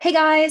Hey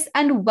guys,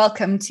 and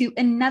welcome to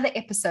another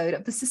episode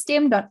of the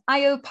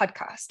System.io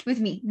podcast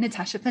with me,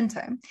 Natasha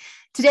Pinto.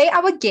 Today,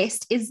 our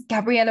guest is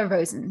Gabriella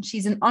Rosen.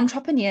 She's an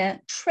entrepreneur,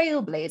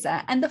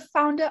 trailblazer, and the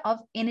founder of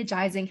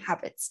Energizing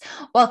Habits.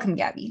 Welcome,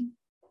 Gabby.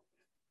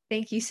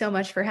 Thank you so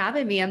much for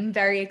having me. I'm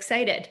very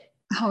excited.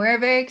 Oh, we're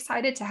very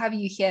excited to have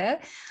you here.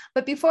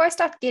 But before I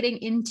start getting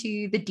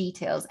into the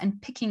details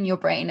and picking your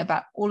brain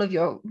about all of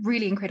your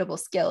really incredible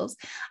skills,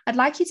 I'd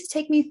like you to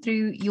take me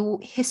through your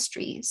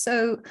history.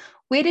 So,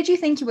 where did you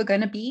think you were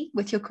going to be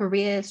with your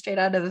career straight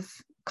out of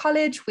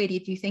college? Where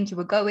did you think you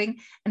were going?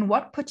 And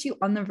what put you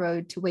on the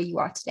road to where you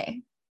are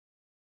today?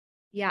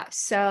 Yeah.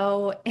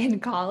 So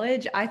in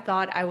college, I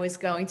thought I was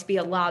going to be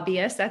a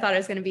lobbyist. I thought I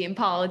was going to be in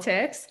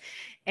politics.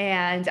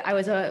 And I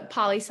was a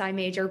poli-sci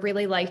major,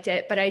 really liked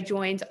it, but I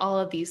joined all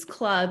of these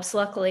clubs.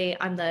 Luckily,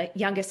 I'm the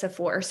youngest of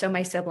four. So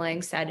my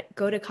siblings said,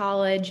 go to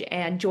college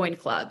and join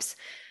clubs.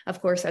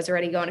 Of course, I was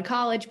already going to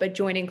college, but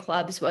joining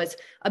clubs was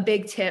a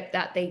big tip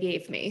that they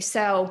gave me.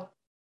 So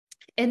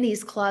in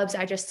these clubs,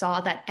 I just saw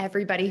that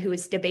everybody who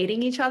was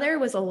debating each other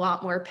was a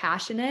lot more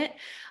passionate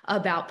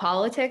about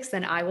politics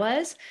than I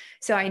was.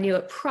 So I knew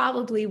it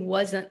probably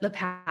wasn't the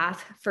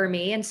path for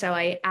me. And so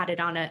I added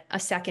on a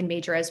second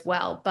major as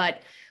well.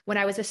 But when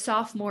I was a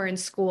sophomore in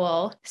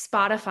school,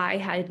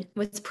 Spotify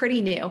was pretty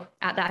new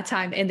at that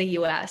time in the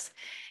US.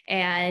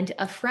 And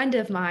a friend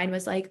of mine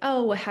was like,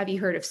 oh, have you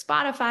heard of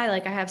Spotify?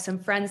 Like, I have some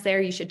friends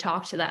there, you should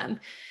talk to them.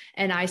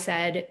 And I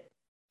said,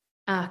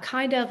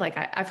 kind of like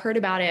I've heard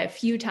about it a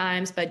few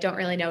times, but don't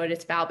really know what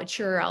it's about. But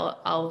sure,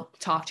 I'll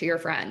talk to your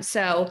friends.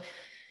 So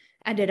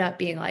ended up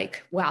being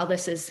like, wow,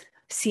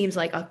 seems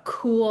like a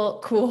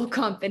cool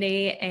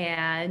company.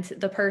 And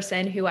the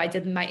person who I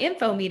did my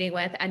info meeting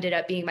with ended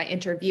up being my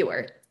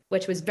interviewer,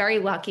 which was very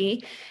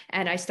lucky.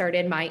 And I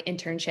started my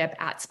internship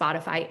at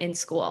Spotify in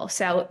school.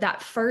 So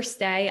that first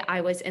day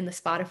I was in the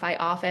Spotify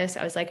office,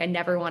 I was like, I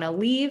never want to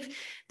leave.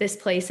 This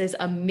place is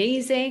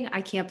amazing.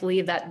 I can't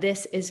believe that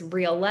this is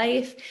real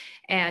life.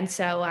 And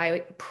so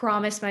I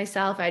promised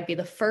myself I'd be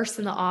the first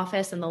in the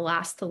office and the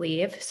last to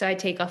leave. So I'd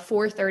take a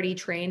 4:30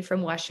 train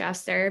from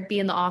Westchester, be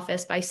in the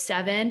office by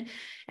 7,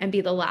 and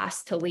be the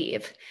last to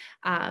leave.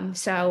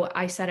 So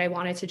I said I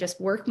wanted to just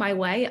work my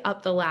way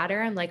up the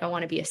ladder. I'm like, I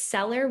want to be a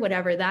seller,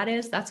 whatever that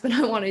is. That's what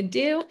I want to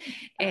do.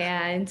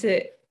 And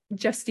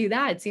just do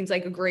that. It seems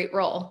like a great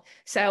role.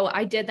 So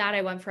I did that.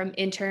 I went from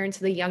intern to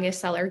the youngest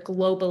seller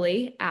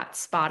globally at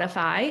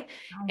Spotify.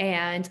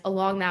 And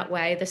along that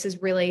way, this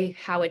is really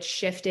how it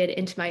shifted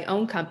into my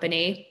own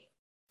company.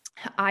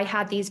 I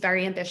had these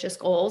very ambitious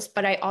goals,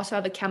 but I also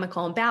have a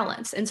chemical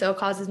imbalance. And so it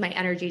causes my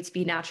energy to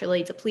be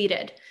naturally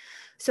depleted.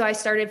 So I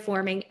started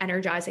forming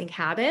energizing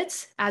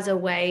habits as a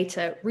way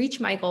to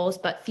reach my goals,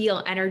 but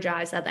feel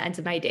energized at the end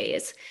of my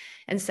days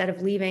instead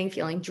of leaving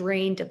feeling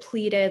drained,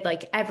 depleted,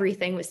 like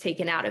everything was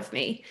taken out of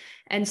me.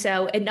 And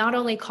so it not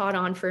only caught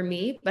on for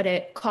me, but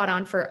it caught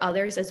on for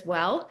others as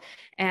well.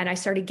 And I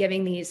started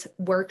giving these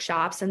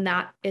workshops, and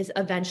that is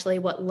eventually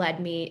what led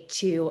me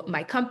to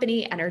my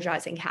company,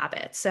 Energizing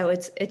Habits. So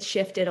it's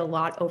shifted a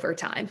lot over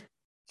time.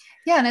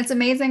 Yeah, and it's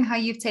amazing how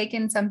you've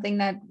taken something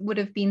that would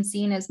have been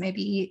seen as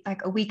maybe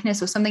like a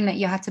weakness or something that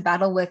you had to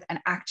battle with and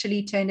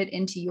actually turned it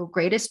into your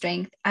greatest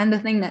strength and the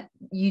thing that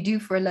you do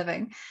for a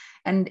living.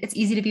 And it's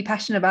easy to be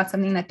passionate about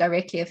something that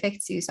directly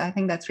affects you. So I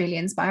think that's really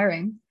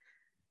inspiring.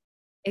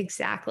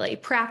 Exactly.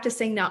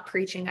 Practicing, not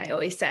preaching, I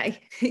always say.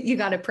 You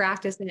got to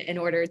practice it in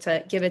order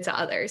to give it to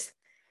others.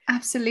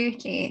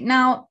 Absolutely.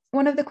 Now,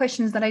 one of the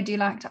questions that I do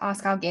like to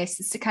ask our guests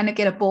is to kind of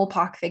get a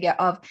ballpark figure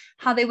of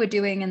how they were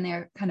doing in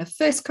their kind of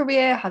first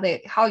career,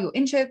 how your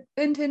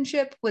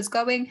internship was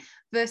going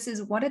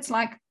versus what it's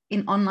like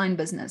in online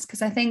business.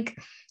 Because I think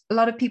a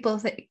lot of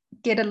people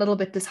get a little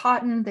bit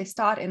disheartened. They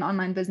start in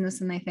online business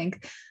and they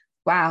think,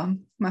 wow,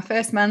 my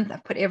first month,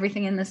 I've put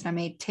everything in this and I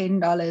made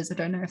 $10. I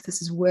don't know if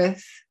this is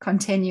worth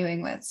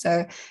continuing with.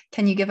 So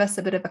can you give us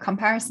a bit of a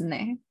comparison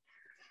there?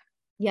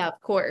 Yeah, of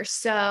course.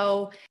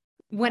 So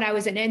when I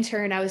was an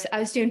intern, I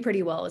was doing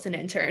pretty well as an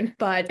intern,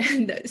 but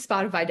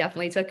Spotify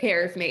definitely took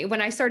care of me.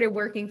 When I started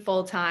working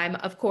full time,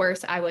 of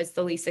course, I was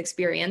the least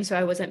experienced, so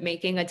I wasn't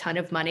making a ton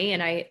of money,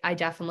 and I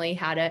definitely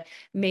had to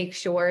make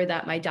sure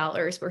that my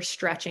dollars were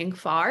stretching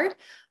far.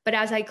 But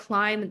as I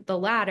climbed the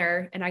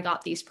ladder and I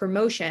got these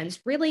promotions,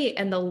 really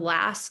in the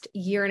last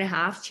year and a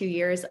half, 2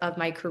 years of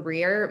my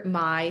career,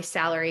 my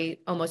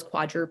salary almost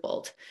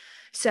quadrupled.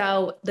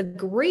 So the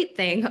great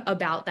thing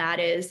about that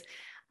is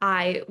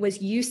I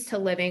was used to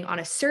living on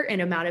a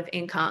certain amount of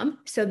income.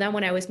 So then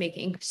when I was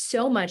making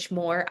so much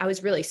more, I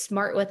was really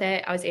smart with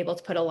it. I was able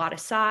to put a lot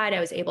aside. I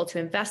was able to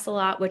invest a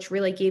lot, which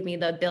really gave me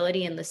the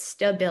ability and the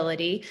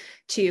stability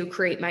to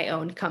create my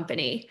own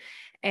company.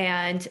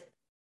 And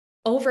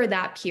over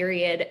that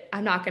period,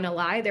 I'm not going to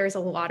lie, there's a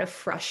lot of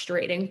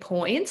frustrating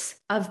points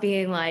of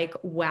being like,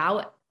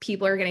 wow,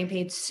 people are getting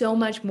paid so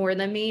much more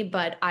than me,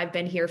 but I've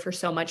been here for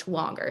so much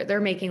longer. They're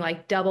making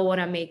like double what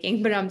I'm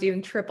making, but I'm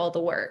doing triple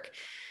the work.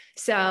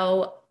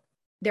 So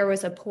there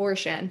was a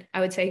portion, I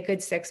would say a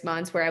good 6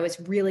 months, where I was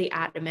really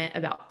adamant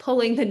about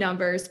pulling the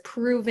numbers,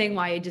 proving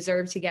why I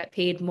deserved to get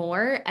paid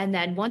more. And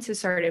then once it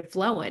started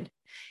flowing,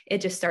 it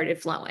just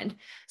started flowing.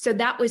 So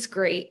that was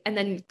great. And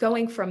then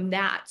going from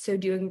that, so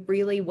doing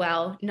really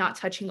well, not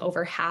touching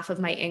over half of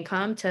my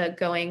income, to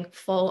going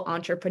full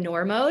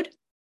entrepreneur mode,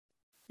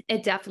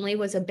 it definitely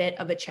was a bit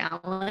of a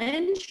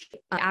challenge.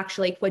 I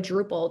actually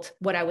quadrupled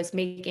what I was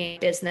making in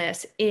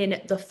business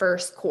in the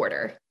first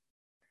quarter.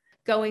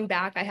 Going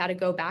back, I had to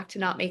go back to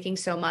not making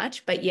so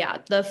much. But yeah,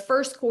 the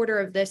first quarter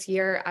of this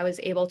year, I was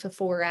able to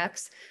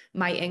 4x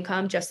my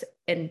income just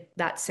in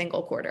that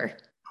single quarter.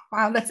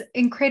 Wow, that's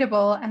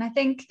incredible. And I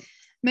think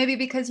maybe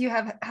because you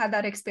have had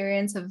that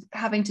experience of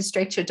having to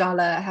stretch your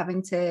dollar,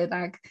 having to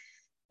like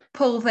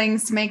pull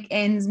things to make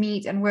ends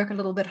meet and work a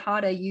little bit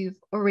harder, you've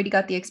already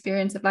got the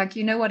experience of like,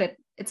 you know what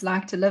it's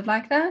like to live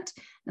like that.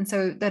 And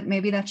so that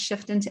maybe that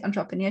shift into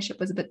entrepreneurship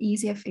was a bit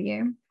easier for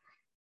you.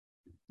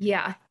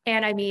 Yeah.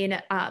 And I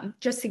mean,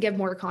 just to give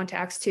more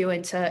context too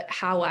into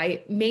how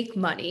I make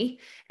money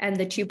and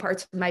the two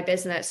parts of my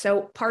business.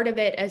 So part of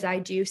it is I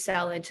do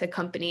sell into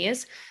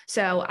companies.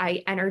 So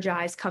I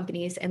energize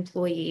companies'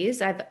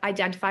 employees. I've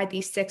identified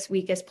these 6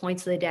 weakest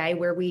points of the day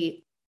where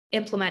we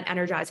implement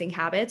energizing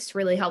habits to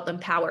really help them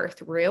power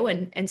through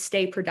and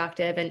stay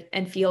productive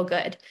and feel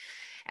good.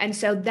 And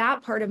so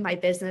that part of my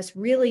business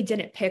really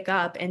didn't pick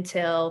up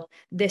until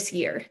this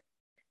year.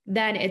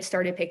 Then it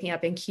started picking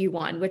up in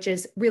Q1, which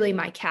is really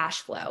my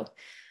cash flow.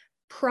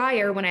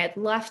 Prior, when I had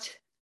left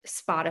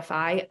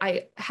Spotify,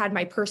 I had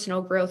my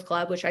personal growth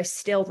club, which I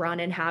still run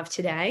and have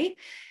today,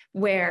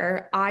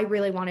 where I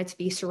really wanted to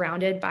be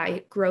surrounded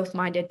by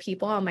growth-minded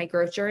people on my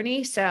growth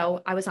journey.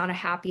 So I was on a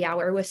happy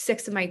hour with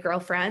 6 of my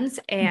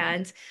girlfriends,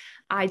 and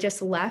I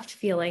just left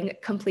feeling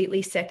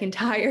completely sick and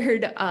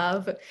tired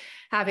of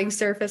having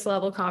surface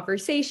level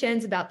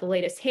conversations about the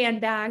latest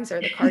handbags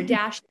or the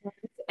Kardashians.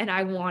 And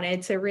I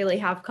wanted to really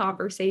have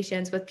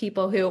conversations with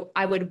people who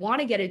I would want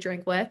to get a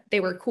drink with.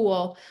 They were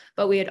cool,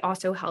 but we would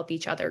also help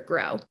each other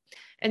grow.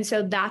 And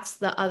so that's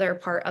the other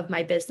part of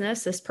my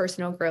business, this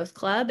personal growth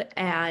club.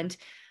 And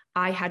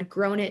I had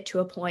grown it to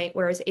a point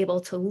where I was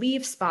able to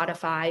leave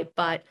Spotify.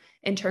 But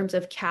in terms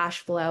of cash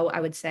flow,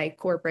 I would say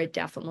corporate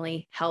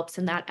definitely helps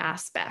in that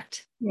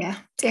aspect. Yeah,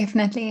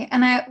 definitely.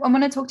 And I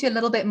want to talk to you a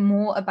little bit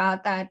more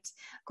about that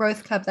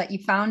growth club that you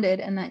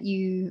founded and that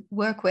you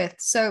work with.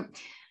 So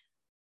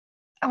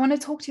I want to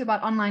talk to you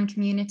about online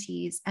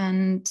communities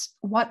and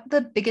what the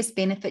biggest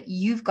benefit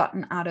you've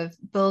gotten out of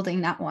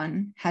building that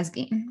one has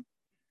been.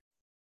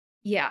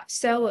 Yeah.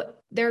 So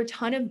there are a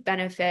ton of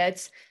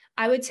benefits.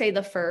 I would say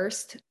the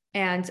first,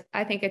 and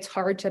I think it's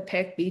hard to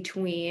pick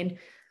between,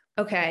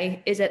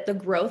 okay, is it the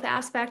growth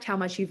aspect, how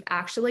much you've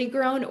actually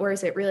grown, or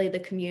is it really the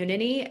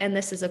community? And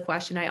this is a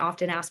question I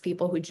often ask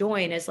people who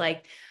join is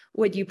like,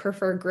 would you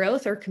prefer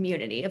growth or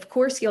community? Of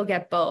course, you'll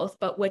get both,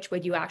 but which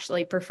would you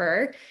actually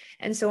prefer?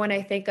 And so when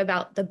I think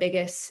about the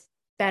biggest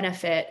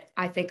benefit,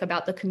 I think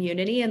about the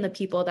community and the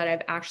people that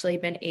I've actually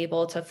been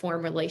able to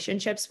form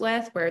relationships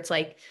with, where it's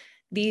like,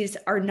 these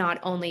are not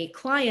only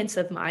clients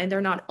of mine, they're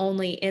not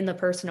only in the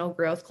personal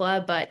growth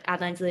club, but at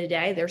the end of the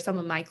day, they're some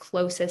of my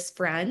closest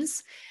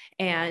friends.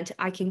 And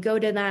I can go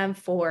to them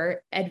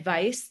for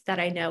advice that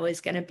I know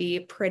is going to be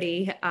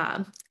pretty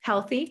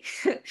healthy.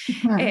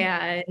 Mhm.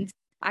 And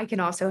I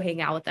can also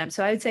hang out with them.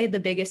 So I would say the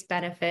biggest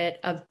benefit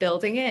of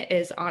building it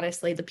is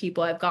honestly the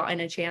people I've gotten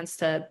a chance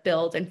to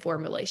build and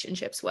form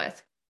relationships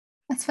with.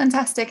 That's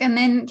fantastic. And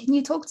then can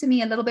you talk to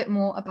me a little bit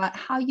more about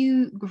how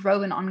you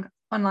grow an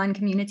online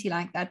community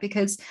like that?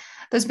 Because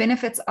those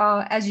benefits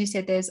are, as you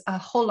said, there's a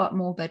whole lot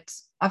more, but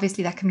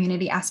obviously that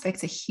community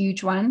aspect's a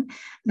huge one.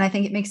 And I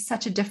think it makes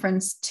such a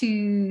difference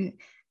to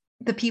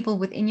the people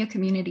within your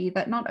community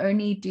that not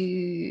only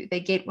do they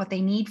get what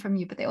they need from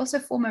you, but they also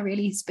form a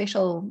really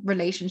special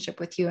relationship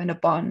with you and a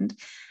bond.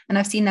 And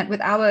I've seen that with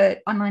our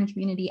online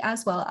community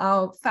as well.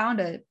 Our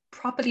founder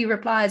properly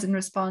replies and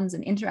responds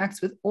and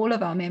interacts with all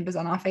of our members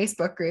on our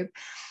Facebook group.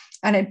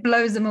 And it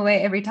blows them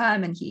away every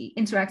time. And he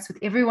interacts with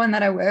everyone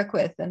that I work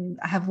with. And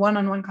I have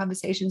one-on-one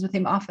conversations with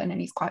him often.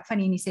 And he's quite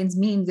funny and he sends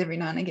memes every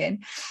now and again.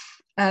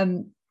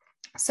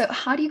 So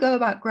how do you go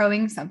about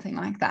growing something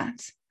like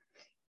that?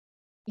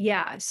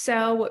 Yeah.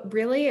 So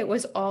really it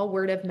was all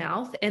word of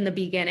mouth in the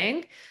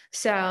beginning.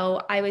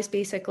 So I was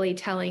basically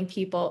telling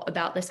people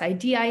about this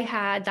idea I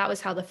had. That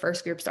was how the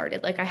first group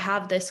started. Like I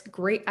have this,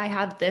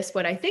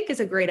 what I think is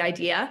a great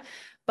idea,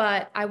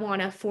 but I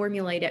want to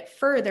formulate it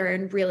further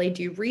and really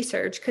do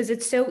research because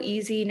it's so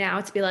easy now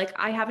to be like,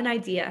 I have an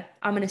idea.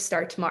 I'm going to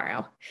start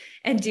tomorrow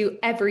and do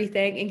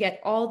everything and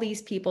get all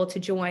these people to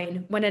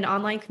join when an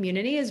online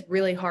community is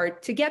really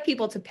hard to get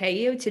people to pay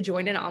you to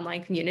join an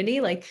online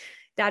community. Like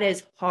that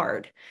is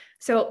hard.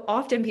 So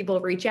often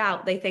people reach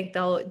out, they think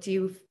they'll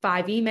do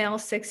 5 emails,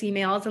 6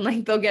 emails, and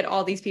like they'll get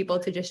all these people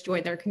to just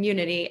join their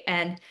community.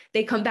 And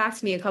they come back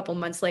to me a couple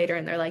months later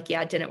and they're like,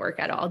 yeah, it didn't work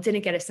at all.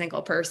 Didn't get a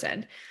single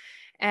person.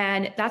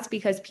 And that's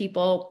because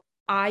people,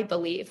 I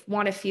believe,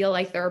 want to feel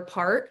like they're a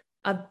part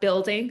of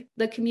building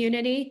the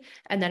community.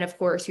 And then of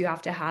course you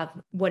have to have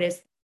what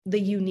is the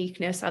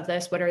uniqueness of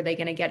this? What are they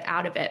going to get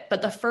out of it?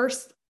 But the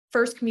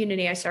first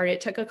community I started,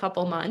 it took a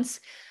couple months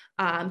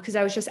because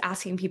I was just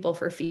asking people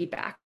for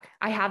feedback.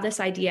 I have this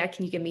idea.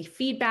 Can you give me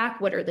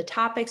feedback? What are the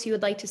topics you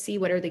would like to see?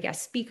 What are the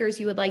guest speakers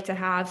you would like to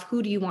have?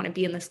 Who do you want to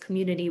be in this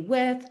community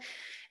with?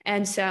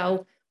 And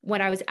so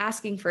when I was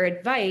asking for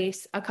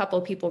advice, a couple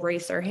of people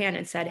raised their hand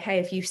and said, hey,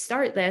 if you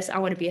start this, I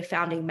want to be a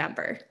founding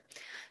member.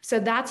 So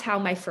that's how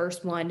my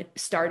first one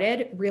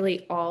started,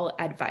 really all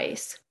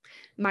advice.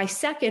 My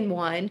second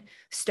one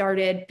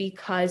started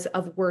because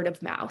of word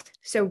of mouth.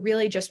 So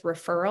really just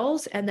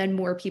referrals and then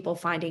more people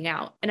finding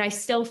out. And I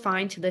still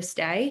find to this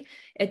day,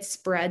 it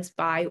spreads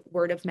by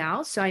word of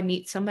mouth. So I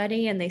meet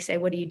somebody and they say,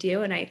 what do you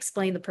do? And I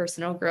explain the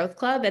Personal Growth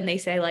Club and they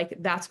say like,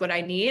 that's what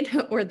I need,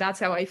 or that's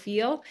how I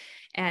feel.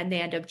 And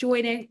they end up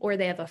joining, or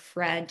they have a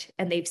friend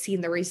and they've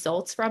seen the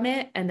results from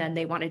it and then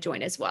they want to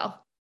join as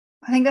well.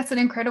 I think that's an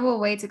incredible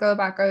way to go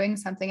about growing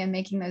something and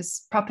making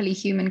those properly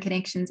human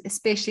connections,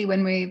 especially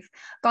when we've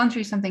gone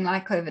through something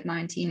like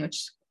COVID-19,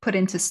 which put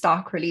into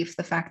stark relief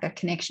the fact that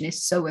connection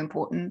is so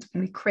important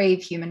and we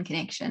crave human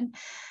connection.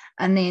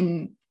 And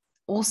then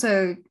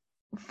also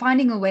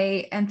finding a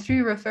way and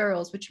through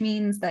referrals, which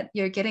means that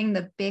you're getting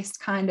the best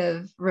kind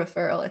of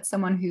referral. It's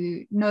someone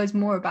who knows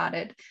more about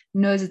it,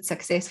 knows it's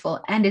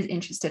successful, and is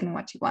interested in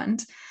what you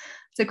want.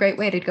 It's a great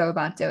way to go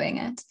about doing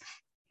it.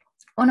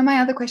 One of my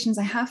other questions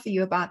I have for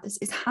you about this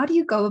is how do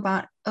you go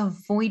about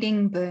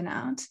avoiding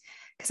burnout?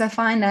 Because I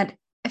find that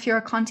if you're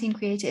a content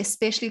creator,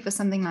 especially for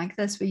something like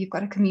this, where you've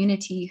got a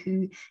community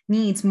who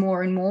needs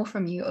more and more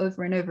from you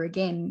over and over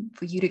again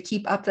for you to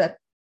keep up that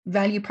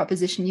value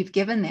proposition you've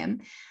given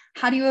them,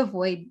 how do you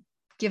avoid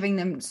giving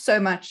them so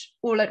much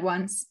all at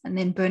once and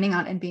then burning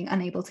out and being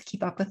unable to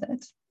keep up with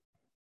it?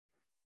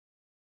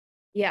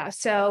 Yeah.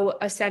 So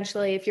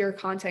essentially, if you're a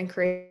content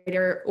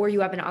creator or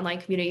you have an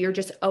online community, you're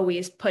just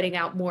always putting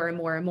out more and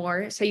more and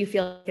more. So you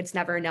feel like it's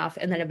never enough.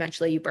 And then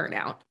eventually you burn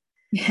out.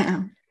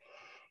 Yeah.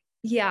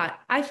 Yeah.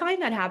 I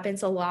find that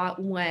happens a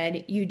lot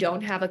when you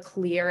don't have a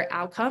clear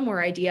outcome or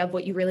idea of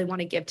what you really want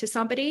to give to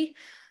somebody.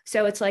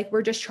 So it's like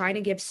we're just trying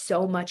to give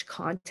so much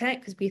content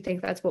because we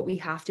think that's what we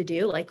have to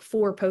do, like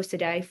 4 posts a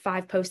day,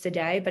 5 posts a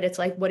day. But it's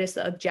like, what is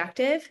the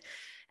objective?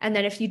 And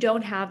then if you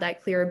don't have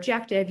that clear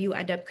objective, you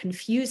end up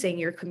confusing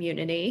your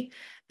community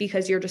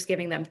because you're just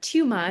giving them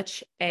too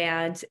much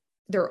and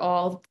they're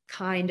all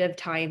kind of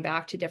tying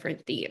back to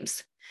different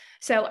themes.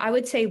 So I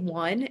would say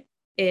one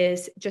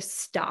is just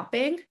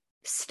stopping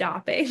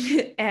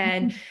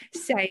and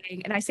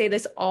saying, and I say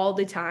this all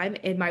the time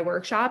in my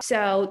workshop.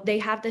 So they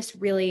have this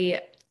really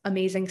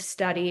amazing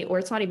study, or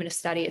it's not even a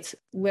study, it's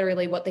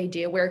literally what they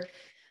do, where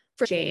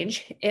for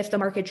change, if the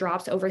market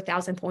drops over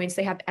 1,000 points,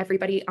 they have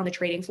everybody on the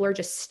trading floor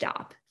just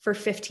stop for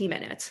 15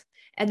 minutes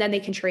and then they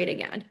can trade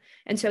again.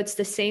 And so it's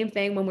the same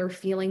thing when we're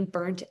feeling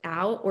burnt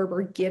out or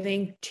we're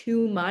giving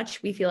too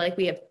much. We feel like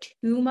we have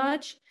too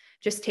much,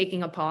 just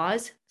taking a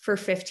pause for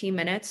 15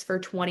 minutes, for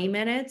 20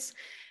 minutes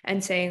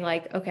and saying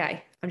like,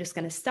 okay, I'm just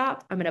going to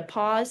stop. I'm going to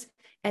pause.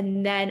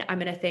 And then I'm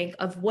going to think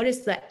of what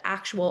is the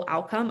actual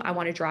outcome I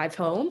want to drive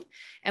home.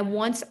 And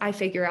once I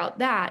figure out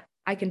that,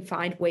 I can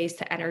find ways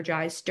to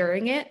energize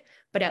during it,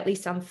 but at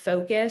least I'm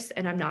focused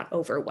and I'm not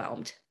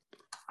overwhelmed.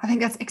 I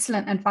think that's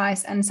excellent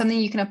advice and something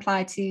you can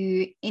apply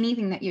to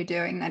anything that you're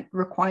doing that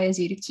requires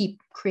you to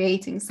keep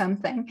creating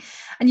something.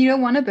 And you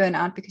don't want to burn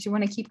out because you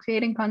want to keep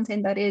creating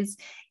content that is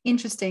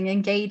interesting,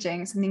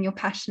 engaging, something you're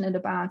passionate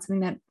about, something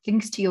that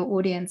links to your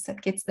audience,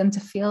 that gets them to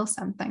feel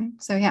something.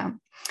 So yeah.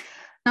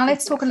 Now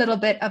let's talk a little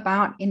bit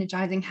about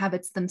energizing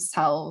habits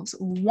themselves.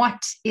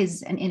 What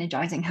is an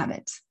energizing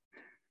habit?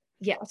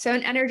 Yeah. So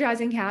an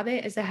energizing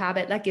habit is a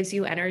habit that gives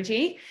you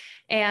energy.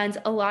 And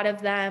a lot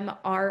of them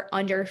are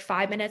under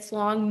 5 minutes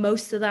long,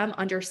 most of them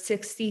under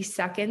 60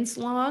 seconds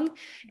long.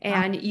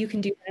 And you can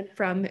do them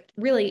from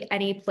really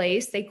any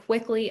place. They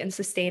quickly and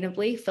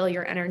sustainably fill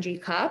your energy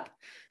cup.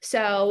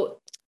 So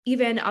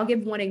even I'll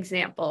give one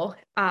example.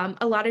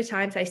 A lot of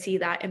times I see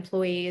that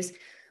employees,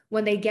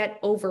 when they get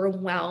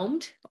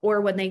overwhelmed or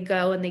when they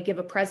go and they give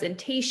a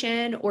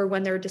presentation or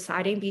when they're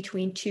deciding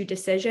between 2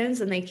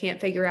 decisions and they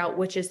can't figure out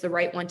which is the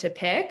right one to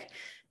pick,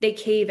 they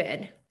cave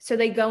in. So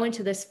they go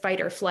into this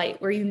fight or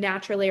flight where you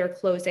naturally are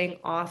closing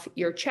off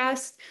your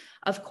chest.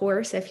 Of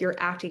course, if you're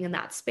acting in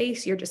that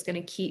space, you're just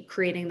going to keep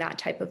creating that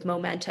type of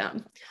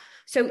momentum.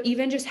 So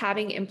even just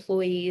having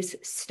employees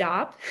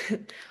stop,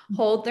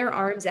 hold their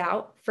arms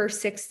out for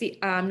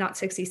not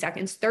 60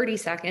 seconds, 30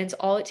 seconds,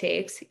 all it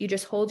takes. You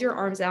just hold your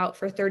arms out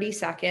for 30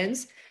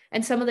 seconds.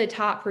 And some of the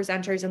top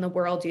presenters in the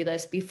world do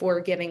this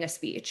before giving a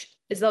speech,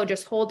 is they'll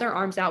just hold their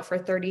arms out for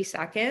 30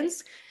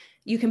 seconds.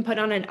 You can put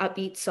on an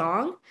upbeat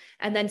song.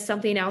 And then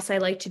something else I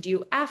like to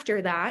do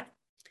after that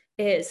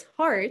is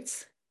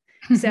hearts.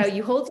 So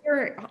you hold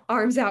your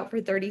arms out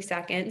for 30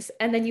 seconds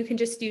and then you can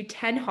just do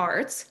 10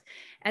 hearts.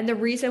 And the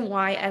reason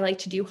why I like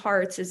to do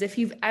hearts is if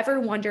you've ever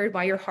wondered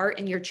why your heart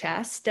in your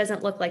chest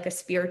doesn't look like a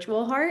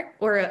spiritual heart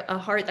or a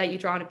heart that you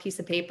draw on a piece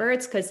of paper,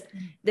 it's because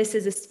this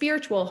is a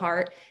spiritual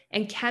heart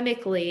and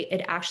chemically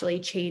it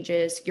actually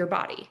changes your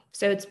body.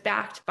 So it's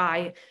backed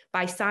by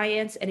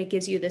science and it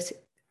gives you this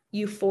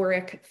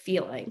euphoric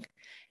feeling.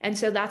 And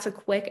so that's a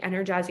quick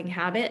energizing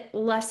habit,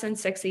 less than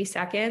 60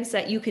 seconds,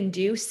 that you can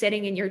do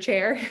sitting in your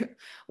chair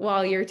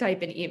while you're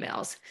typing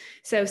emails.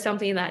 So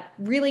something that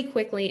really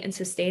quickly and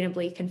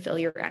sustainably can fill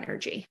your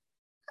energy.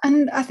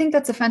 And I think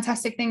that's a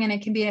fantastic thing, and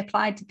it can be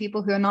applied to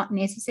people who are not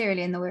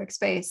necessarily in the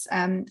workspace.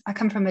 I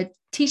come from a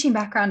teaching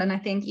background, and I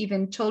think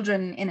even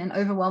children in an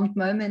overwhelmed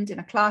moment in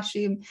a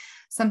classroom,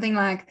 something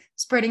like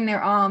spreading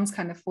their arms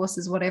kind of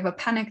forces whatever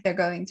panic they're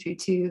going through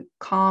to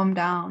calm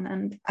down.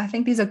 And I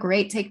think these are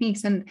great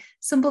techniques and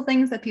simple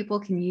things that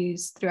people can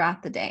use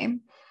throughout the day.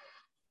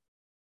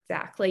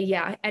 Exactly.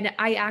 Yeah. And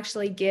I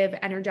actually give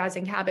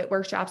energizing habit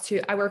workshops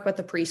to, I work with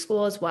the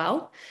preschool as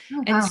well.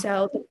 Oh, And wow.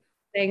 so the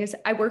things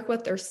I work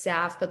with their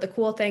staff, but the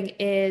cool thing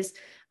is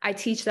I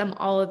teach them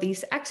all of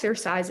these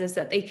exercises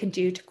that they can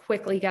do to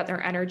quickly get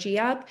their energy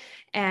up,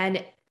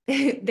 and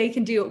they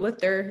can do it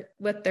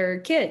with their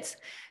kids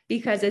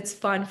because it's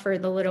fun for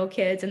the little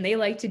kids and they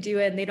like to do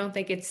it and they don't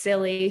think it's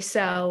silly.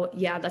 So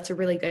yeah, that's a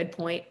really good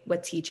point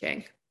with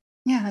teaching.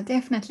 Yeah,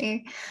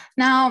 definitely.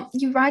 Now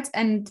you write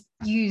and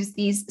use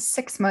these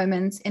 6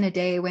 moments in a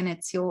day when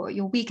it's your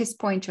weakest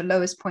point, your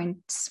lowest point,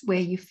 where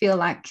you feel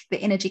like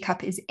the energy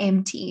cup is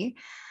empty.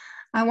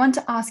 I want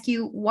to ask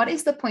you, what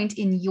is the point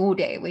in your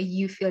day where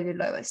you feel your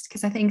lowest?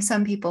 Because I think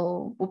some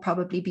people will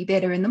probably be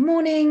better in the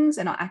mornings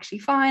and are actually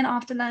fine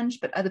after lunch,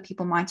 but other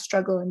people might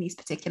struggle in these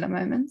particular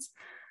moments.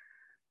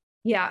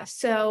 Yeah.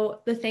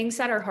 So the things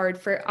that are hard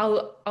for,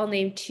 I'll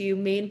name two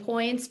main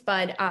points,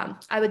 but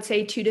I would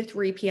say 2 to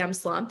 3 p.m.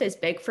 slump is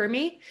big for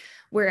me,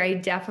 where I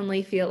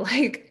definitely feel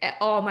like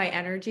all my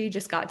energy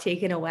just got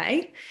taken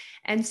away.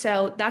 And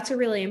so that's a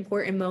really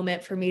important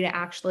moment for me to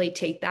actually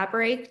take that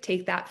break,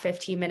 take that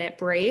 15-minute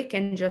break,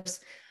 and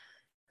just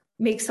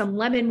make some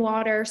lemon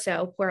water.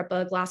 So pour up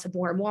a glass of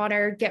warm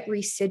water, get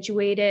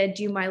resituated,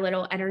 do my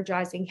little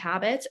energizing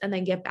habits, and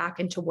then get back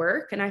into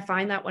work. And I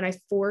find that when I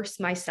force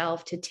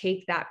myself to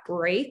take that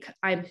break,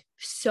 I'm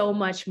so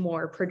much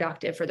more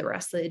productive for the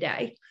rest of the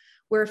day.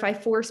 Where if I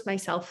force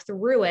myself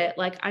through it,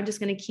 like I'm just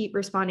going to keep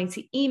responding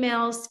to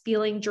emails,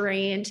 feeling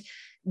drained,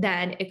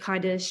 then it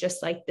kind of is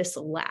just like this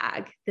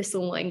lag, this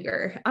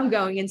linger. I'm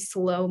going in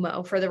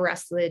slow-mo for the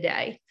rest of the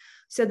day.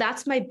 So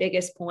that's my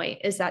biggest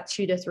point, is that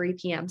 2 to 3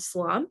 p.m.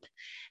 slump.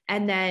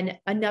 And then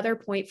another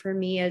point for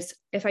me is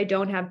if I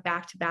don't have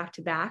back to back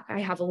to back,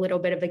 I have a little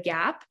bit of a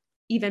gap,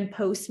 even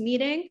post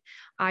meeting,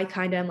 I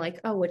kind of am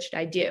like, oh, what should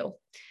I do?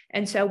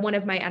 And so one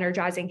of my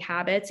energizing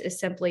habits is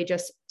simply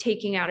just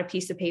taking out a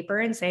piece of paper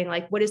and saying,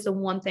 like, what is the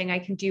one thing I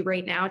can do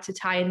right now to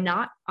tie a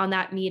knot on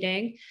that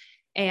meeting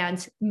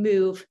and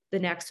move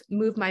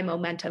my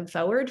momentum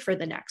forward for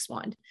the next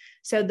one.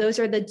 So those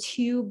are the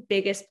two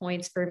biggest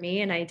points for me.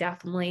 And I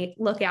definitely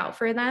look out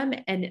for them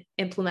and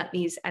implement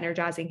these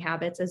energizing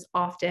habits as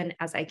often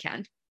as I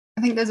can.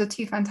 I think those are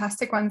two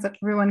fantastic ones that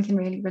everyone can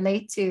really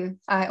relate to.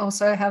 I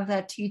also have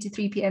that 2 to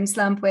 3 p.m.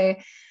 slump where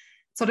it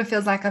sort of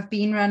feels like I've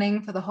been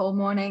running for the whole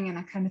morning and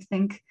I kind of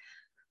think,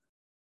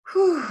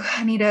 whew,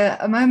 I need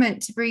a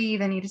moment to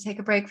breathe. I need to take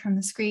a break from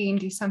the screen,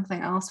 do something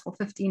else for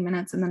 15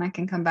 minutes, and then I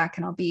can come back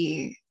and I'll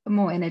be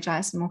more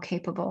energized and more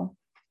capable.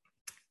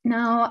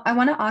 Now, I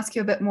want to ask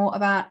you a bit more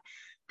about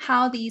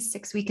how these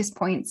 6 weakest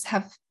points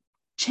have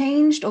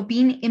changed or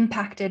been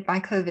impacted by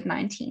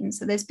COVID-19.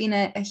 So there's been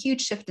a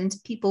huge shift into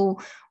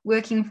people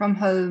working from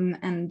home.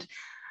 And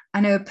I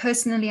know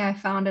personally, I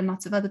found, and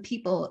lots of other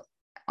people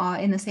are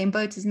in the same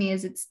boat as me,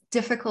 is it's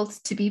difficult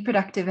to be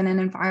productive in an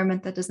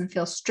environment that doesn't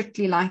feel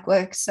strictly like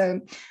work. So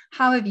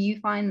how have you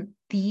find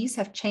these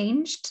have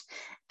changed?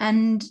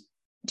 And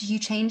do you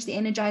change the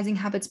energizing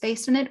habits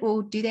based on it,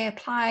 or do they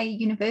apply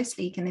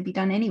universally? Can they be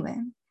done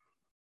anywhere?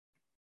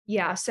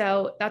 Yeah,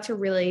 so that's a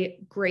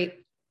really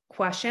great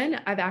question.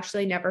 I've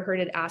actually never heard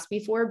it asked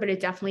before, but it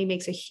definitely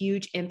makes a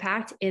huge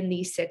impact in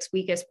these 6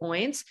 weakest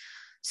points.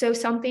 So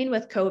something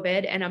with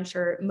COVID, and I'm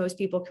sure most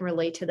people can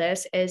relate to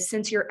this, is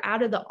since you're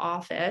out of the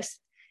office,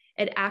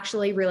 it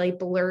actually really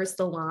blurs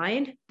the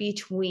line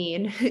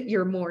between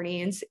your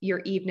mornings,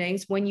 your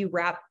evenings, when you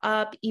wrap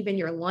up, even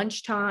your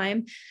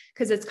lunchtime,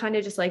 because it's kind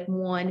of just like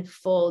one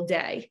full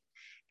day.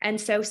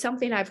 And so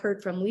something I've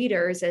heard from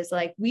leaders is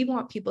like, we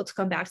want people to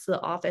come back to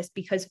the office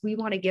because we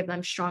want to give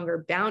them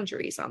stronger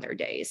boundaries on their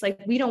days. Like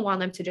we don't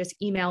want them to just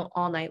email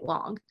all night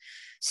long.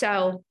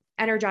 So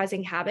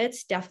energizing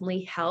habits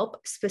definitely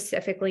help,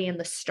 specifically in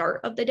the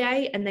start of the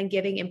day, and then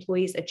giving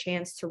employees a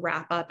chance to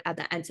wrap up at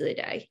the end of the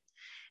day.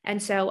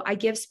 And so I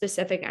give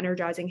specific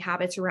energizing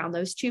habits around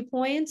those 2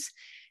 points.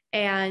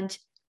 And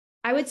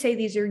I would say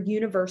these are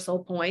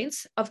universal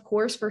points. Of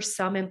course, for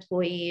some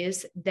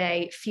employees,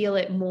 they feel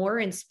it more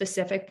in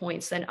specific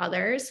points than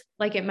others.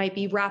 Like it might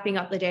be wrapping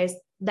up the day is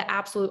the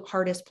absolute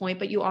hardest point,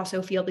 but you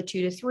also feel the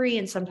 2 to 3,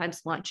 and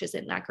sometimes lunch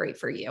isn't that great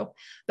for you.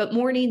 But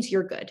mornings,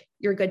 you're good.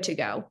 You're good to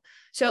go.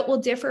 So it will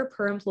differ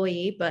per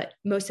employee, but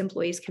most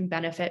employees can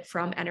benefit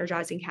from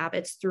energizing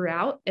habits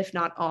throughout, if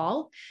not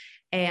all.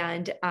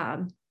 And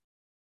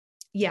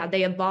yeah,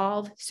 they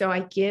evolve. So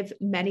I give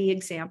many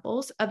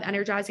examples of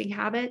energizing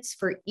habits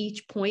for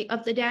each point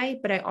of the day,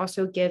 but I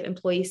also give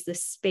employees the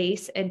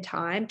space and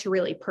time to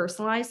really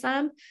personalize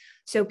them.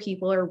 So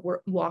people are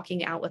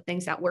walking out with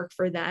things that work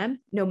for them,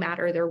 no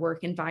matter their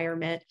work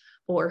environment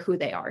or who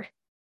they are.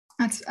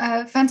 That's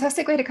a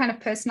fantastic way to kind of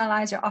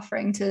personalize your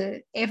offering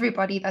to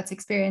everybody that's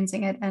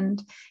experiencing it. And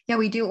yeah,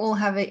 we do all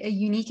have a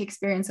unique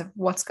experience of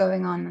what's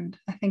going on. And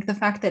I think the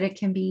fact that it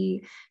can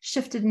be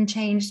shifted and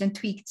changed and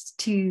tweaked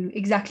to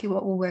exactly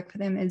what will work for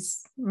them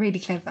is really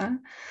clever.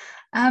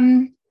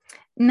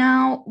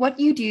 Now, what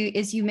you do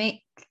is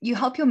you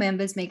help your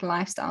members make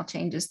lifestyle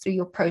changes through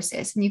your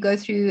process, and you go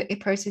through a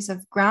process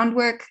of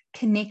groundwork,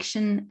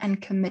 connection, and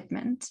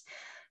commitment.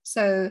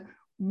 So,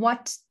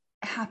 what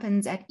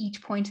happens at each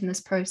point in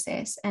this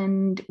process,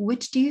 and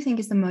which do you think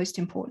is the most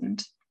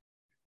important?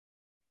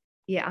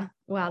 Yeah.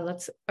 Wow.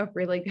 That's a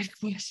really good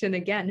question.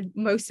 Again,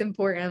 most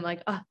important. I'm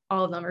like, oh,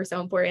 all of them are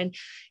so important.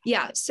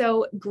 Yeah.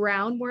 So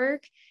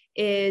groundwork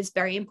is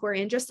very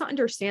important just to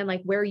understand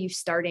like where are you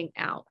starting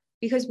out,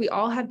 because we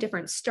all have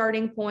different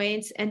starting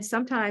points. And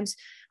sometimes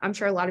I'm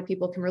sure a lot of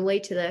people can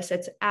relate to this.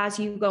 It's as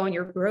you go on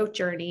your growth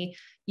journey,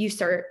 you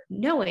start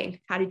knowing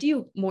how to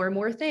do more and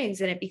more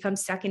things, and it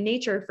becomes second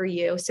nature for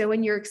you. So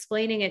when you're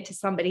explaining it to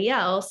somebody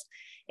else,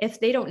 if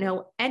they don't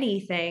know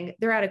anything,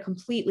 they're at a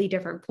completely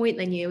different point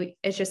than you.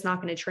 It's just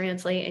not going to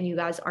translate, and you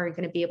guys aren't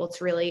going to be able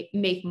to really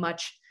make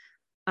much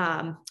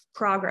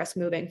progress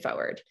moving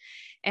forward.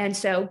 And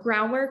so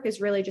groundwork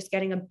is really just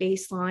getting a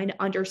baseline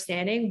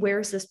understanding,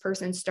 where's this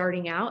person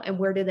starting out and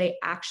where do they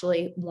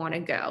actually want to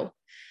go.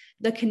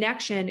 The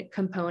connection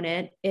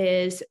component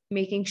is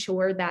making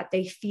sure that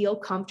they feel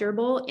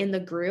comfortable in the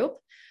group.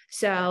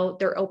 So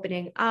they're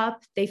opening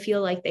up, they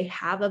feel like they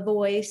have a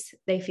voice,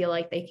 they feel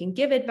like they can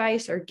give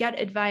advice or get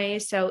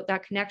advice. So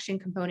that connection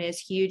component is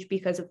huge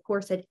because, of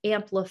course, it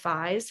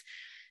amplifies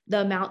the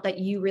amount that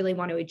you really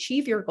want to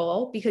achieve your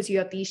goal, because you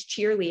have these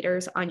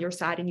cheerleaders on your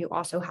side and you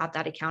also have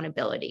that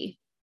accountability.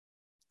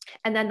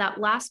 And then that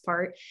last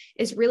part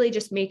is really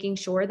just making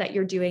sure that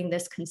you're doing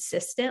this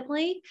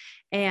consistently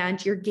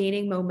and you're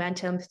gaining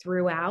momentum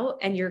throughout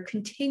and you're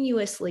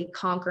continuously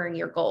conquering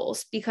your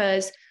goals.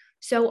 Because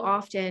so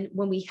often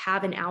when we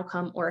have an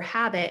outcome or a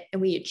habit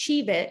and we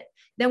achieve it,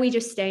 then we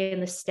just stay in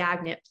the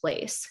stagnant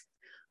place.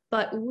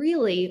 But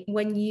really,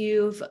 when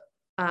you've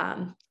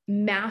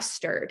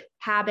mastered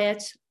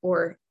habits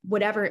or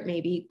whatever it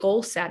may be,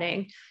 goal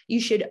setting, you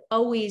should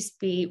always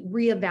be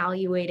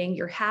reevaluating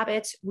your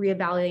habits,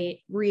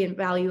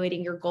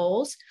 reevaluating your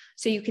goals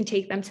so you can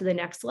take them to the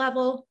next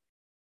level,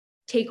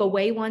 take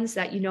away ones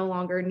that you no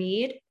longer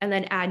need, and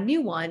then add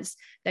new ones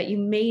that you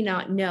may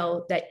not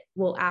know that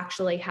will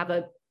actually have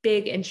a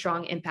big and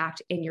strong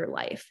impact in your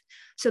life.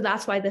 So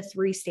that's why the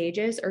 3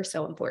 stages are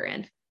so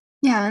important.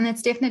 Yeah, and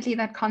it's definitely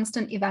that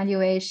constant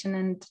evaluation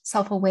and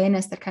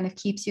self-awareness that kind of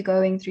keeps you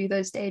going through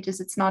those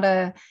stages. It's not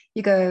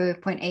you go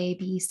point A,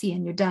 B, C,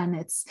 and you're done.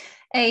 It's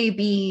A,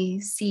 B,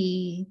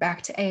 C,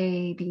 back to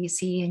A, B,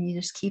 C, and you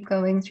just keep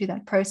going through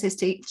that process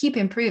to keep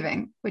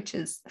improving, which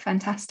is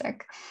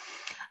fantastic.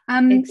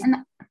 And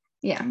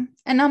yeah,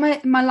 and now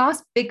my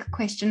last big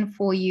question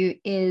for you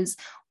is,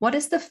 what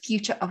does the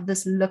future of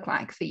this look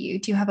like for you?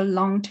 Do you have a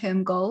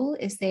long-term goal?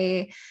 Is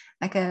there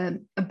like a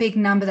big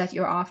number that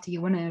you're after?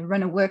 You want to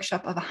run a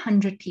workshop of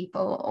 100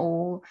 people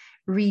or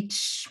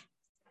reach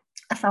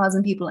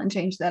 1,000 people and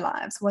change their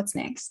lives? What's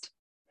next?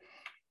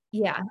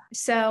 Yeah.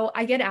 So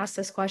I get asked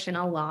this question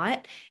a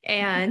lot,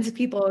 and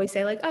people always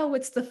say like, oh,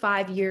 what's the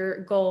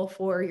 5-year goal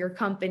for your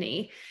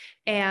company?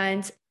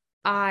 And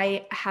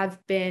I have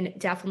been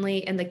definitely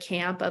in the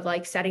camp of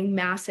like setting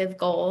massive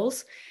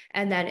goals,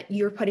 and then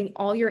you're putting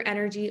all your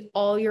energy,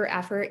 all your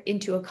effort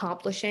into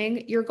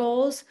accomplishing your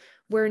goals,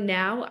 where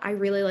now I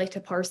really like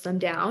to parse them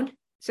down.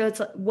 So it's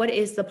like, what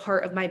is the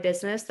part of my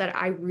business that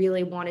I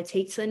really want to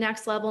take to the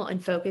next level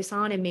and focus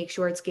on and make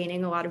sure it's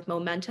gaining a lot of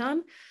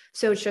momentum?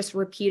 So it's just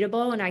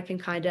repeatable and I can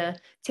kind of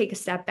take a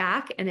step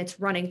back and it's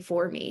running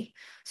for me.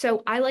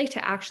 So I like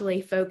to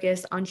actually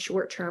focus on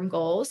short-term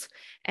goals,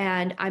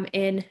 and I'm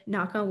in,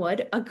 knock on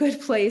wood, a good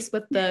place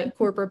with the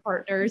corporate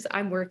partners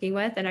I'm working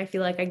with. And I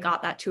feel like I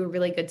got that to a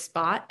really good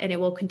spot and it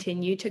will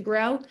continue to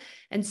grow.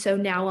 And so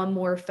now I'm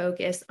more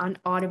focused on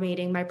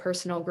automating my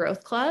personal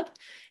growth club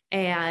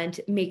and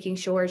making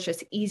sure it's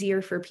just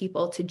easier for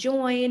people to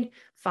join,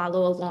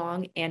 follow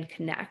along, and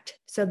connect.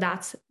 So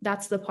that's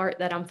the part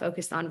that I'm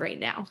focused on right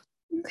now.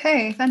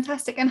 Okay,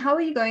 fantastic. And how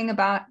are you going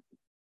about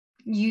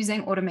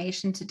using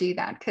automation to do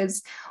that?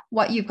 Because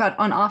what you've got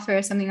on offer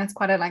is something that's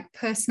quite a like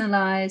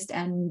personalized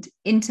and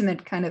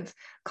intimate kind of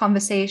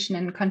conversation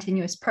and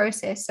continuous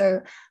process.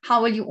 So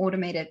how will you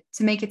automate it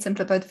to make it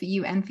simpler both for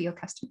you and for your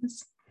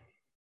customers?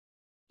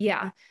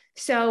 Yeah.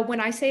 So when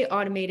I say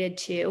automated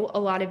too, a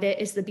lot of it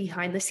is the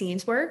behind the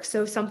scenes work.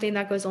 So something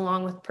that goes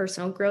along with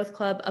personal growth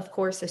club, of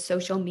course, is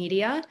social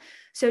media.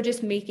 So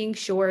just making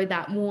sure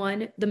that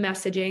one, the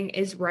messaging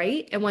is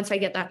right. And once I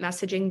get that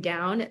messaging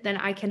down, then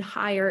I can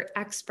hire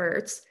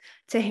experts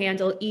to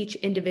handle each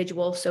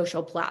individual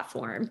social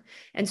platform.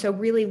 And so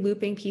really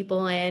looping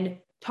people in,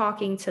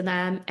 talking to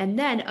them. And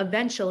then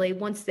eventually,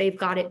 once they've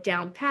got it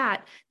down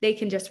pat, they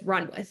can just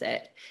run with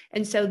it.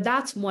 And so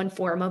that's one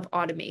form of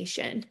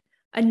automation.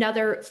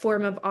 Another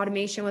form of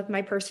automation with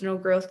my personal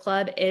growth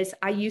club is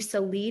I used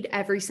to lead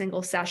every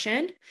single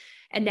session.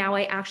 And now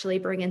I actually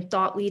bring in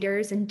thought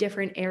leaders in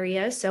different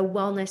areas. So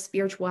wellness,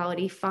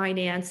 spirituality,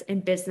 finance,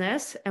 and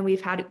business. And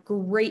we've had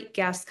great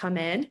guests come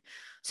in.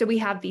 So we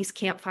have these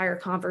campfire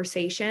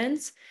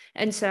conversations.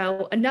 And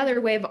so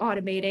another way of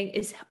automating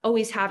is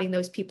always having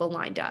those people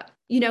lined up.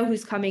 You know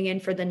who's coming in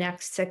for the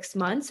next 6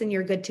 months and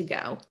you're good to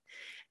go.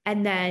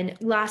 And then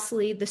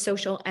lastly, the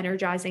social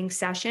energizing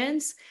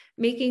sessions,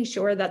 making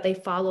sure that they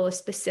follow a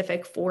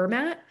specific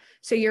format.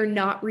 So you're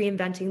not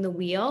reinventing the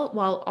wheel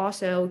while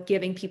also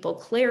giving people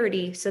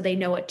clarity so they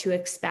know what to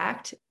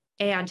expect.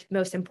 And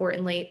most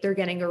importantly, they're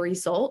getting a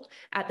result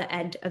at the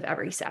end of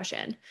every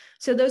session.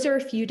 So those are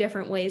a few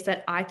different ways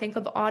that I think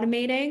of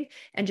automating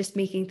and just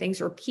making things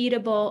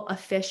repeatable,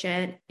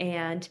 efficient,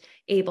 and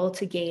able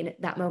to gain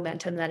that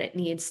momentum that it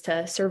needs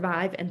to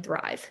survive and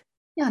thrive.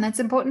 Yeah, and it's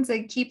important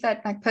to keep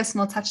that like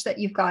personal touch that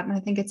you've got. And I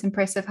think it's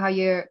impressive how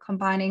you're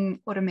combining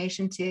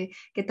automation to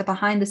get the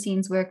behind the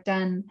scenes work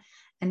done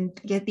and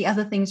get the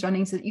other things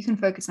running so that you can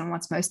focus on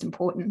what's most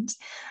important.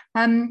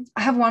 I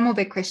have one more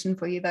big question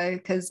for you though,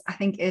 because I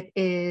think it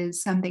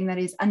is something that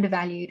is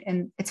undervalued,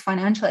 and it's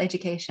financial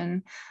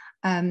education.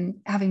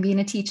 Having been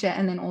a teacher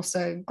and then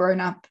also grown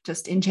up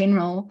just in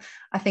general,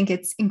 I think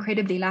it's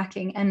incredibly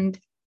lacking. And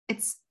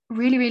it's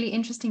really, really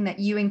interesting that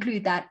you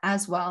include that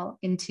as well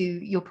into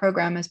your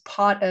program as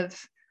part of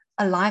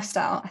a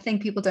lifestyle. I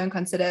think people don't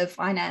consider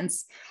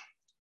finance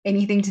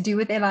anything to do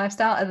with their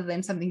lifestyle other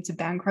than something to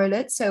bankroll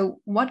it. So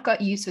what got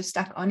you so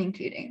stuck on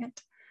including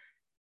it?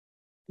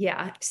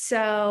 Yeah.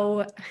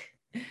 So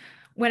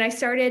when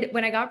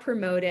I got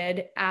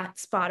promoted at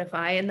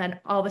Spotify, and then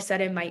all of a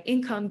sudden my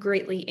income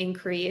greatly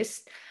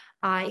increased,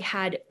 I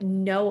had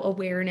no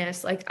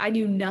awareness, like I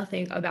knew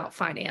nothing about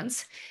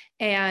finance.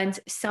 And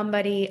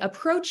somebody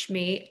approached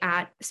me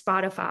at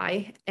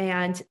Spotify,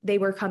 and they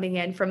were coming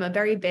in from a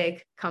very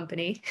big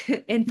company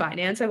in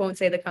finance. I won't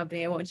say the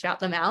company, I won't shout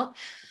them out,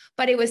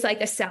 but it was like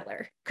a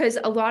seller, because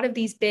a lot of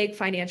these big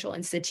financial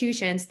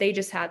institutions, they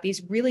just have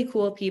these really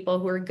cool people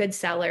who are good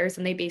sellers,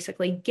 and they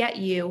basically get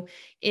you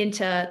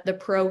into the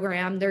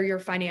program. They're your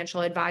financial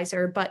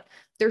advisor, but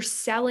they're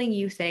selling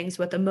you things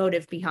with a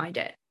motive behind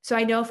it. So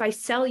I know if I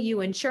sell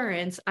you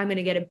insurance, I'm going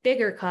to get a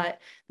bigger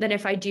cut than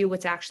if I do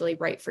what's actually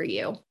right for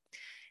you.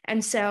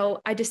 And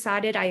so I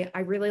decided I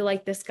really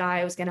like this guy.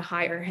 I was going to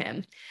hire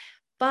him,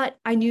 but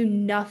I knew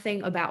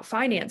nothing about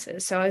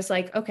finances. So I was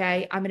like,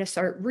 okay, I'm going to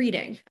start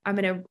reading. I'm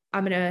going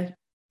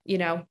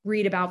to,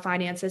 read about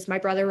finances. My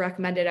brother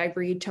recommended I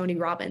read Tony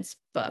Robbins'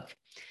 book,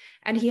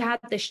 and he had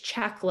this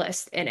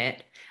checklist in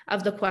it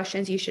of the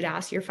questions you should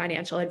ask your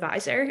financial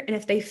advisor. And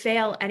if they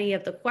fail any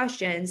of the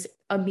questions,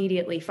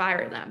 immediately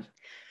fire them.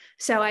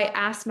 So I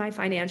asked my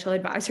financial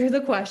advisor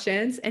the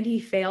questions, and he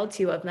failed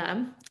 2 of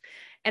them.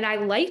 And I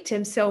liked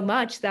him so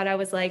much that I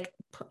was like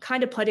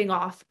kind of putting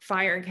off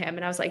firing him.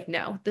 And I was like,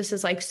 no, this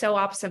is like so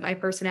opposite my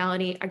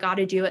personality. I got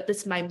to do it.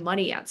 This is my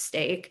money at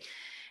stake.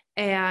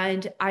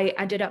 And I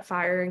ended up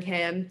firing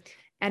him,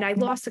 and I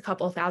lost a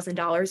couple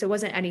 $1,000s. It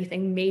wasn't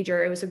anything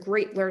major. It was a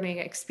great learning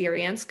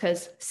experience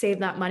because saved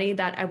that money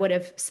that I would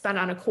have spent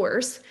on a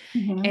course.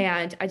 Mm-hmm.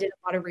 And I did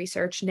a lot of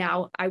research.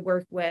 Now I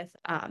work with,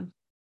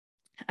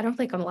 I don't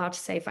think I'm allowed to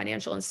say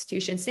financial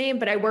institution's name,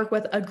 but I work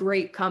with a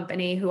great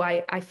company who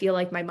I feel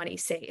like my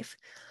money's safe.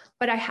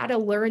 But I had to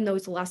learn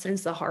those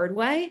lessons the hard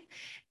way.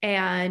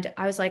 And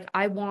I was like,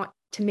 I want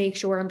to make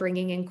sure I'm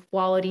bringing in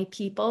quality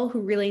people who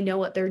really know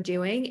what they're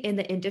doing in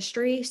the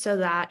industry, so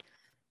that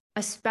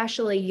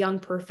especially young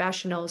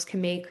professionals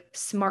can make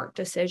smart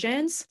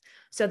decisions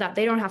so that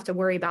they don't have to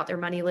worry about their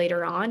money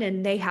later on.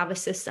 And they have a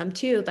system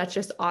too that's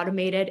just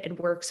automated and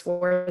works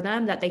for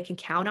them that they can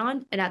count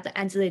on. And at the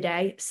end of the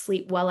day,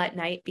 sleep well at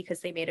night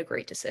because they made a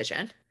great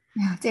decision.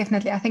 Yeah,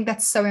 definitely. I think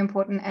that's so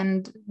important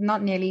and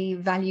not nearly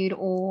valued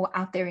or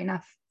out there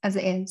enough as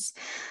it is.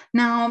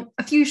 Now,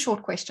 a few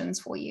short questions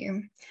for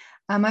you.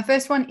 My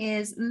first one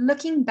is,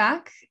 looking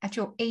back at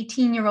your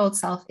 18-year-old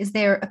self, is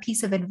there a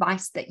piece of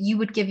advice that you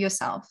would give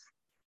yourself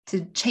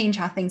to change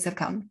how things have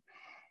come?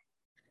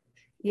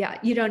 Yeah,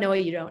 you don't know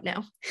what you don't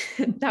know.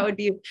 That would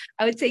be,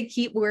 I would say,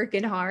 keep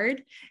working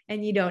hard,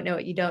 and you don't know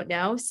what you don't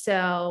know.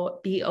 So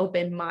be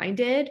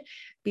open-minded,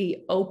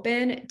 be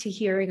open to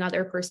hearing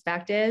other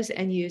perspectives,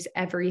 and use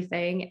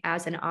everything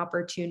as an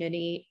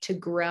opportunity to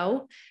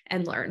grow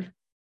and learn.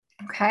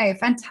 Okay,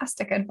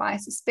 fantastic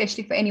advice,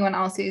 especially for anyone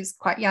else who's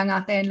quite young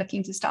out there and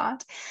looking to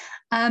start.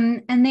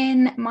 And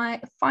then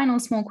my final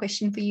small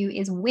question for you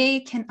is, where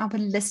can our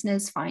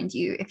listeners find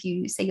you? If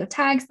you say your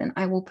tags, then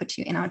I will put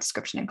you in our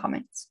description and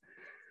comments.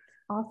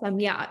 Awesome.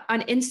 Yeah.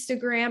 On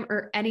Instagram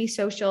or any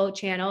social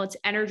channel, it's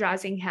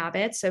Energizing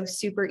Habits. So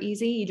super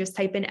easy. You just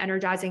type in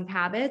Energizing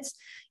Habits.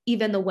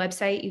 Even the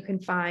website, you can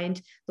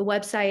find the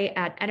website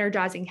at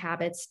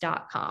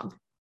energizinghabits.com.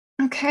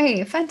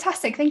 Okay,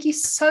 fantastic. Thank you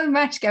so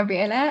much,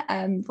 Gabriella,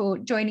 for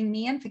joining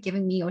me and for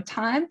giving me your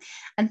time.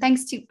 And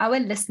thanks to our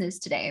listeners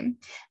today.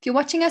 If you're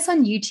watching us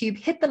on YouTube,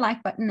 hit the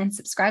like button and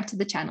subscribe to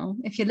the channel.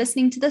 If you're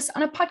listening to this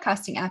on a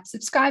podcasting app,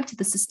 subscribe to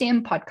the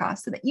System podcast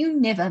so that you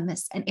never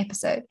miss an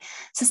episode.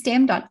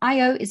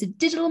 System.io is a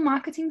digital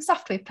marketing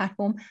software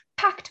platform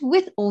packed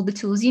with all the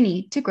tools you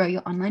need to grow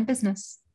your online business.